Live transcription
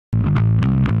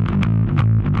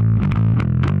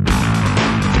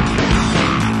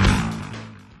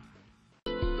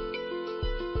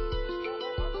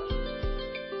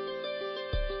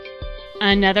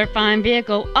Another fine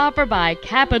vehicle offered by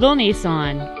Capitol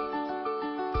Nissan.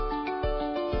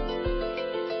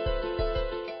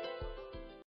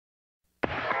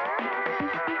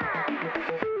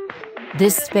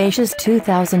 This spacious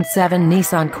 2007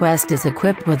 Nissan Quest is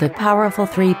equipped with a powerful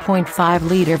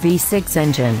 3.5-liter V6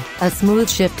 engine, a smooth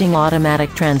shifting automatic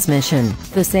transmission,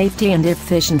 the safety and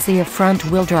efficiency of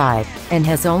front-wheel drive, and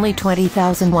has only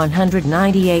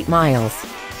 20,198 miles.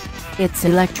 Its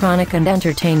electronic and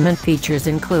entertainment features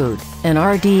include an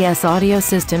RDS audio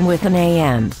system with an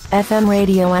AM/FM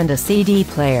radio and a CD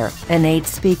player, an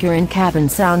 8-speaker in-cabin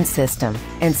sound system,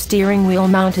 and steering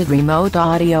wheel-mounted remote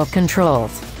audio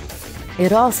controls.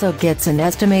 It also gets an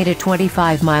estimated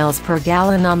 25 miles per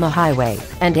gallon on the highway,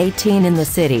 and 18 in the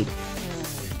city.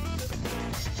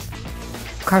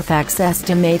 Carfax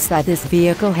estimates that this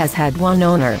vehicle has had one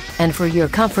owner, and for your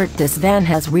comfort this van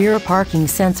has rear parking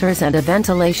sensors and a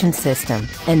ventilation system,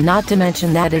 and not to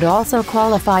mention that it also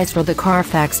qualifies for the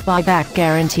Carfax buyback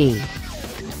guarantee.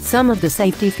 Some of the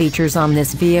safety features on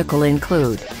this vehicle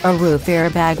include a roof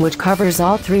airbag which covers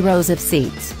all 3 rows of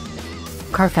seats.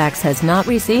 Carfax has not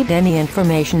received any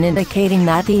information indicating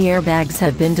that the airbags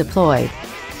have been deployed.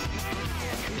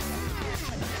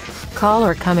 Call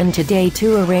or come in today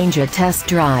to arrange a test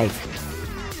drive.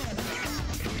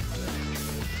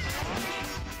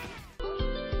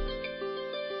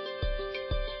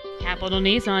 Capitol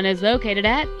Nissan is located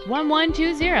at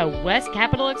 1120 West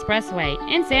Capitol Expressway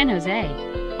in San Jose.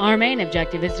 Our main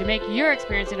objective is to make your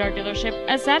experience at our dealership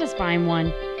a satisfying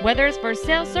one, whether it's for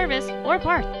sales, service, or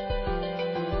parts.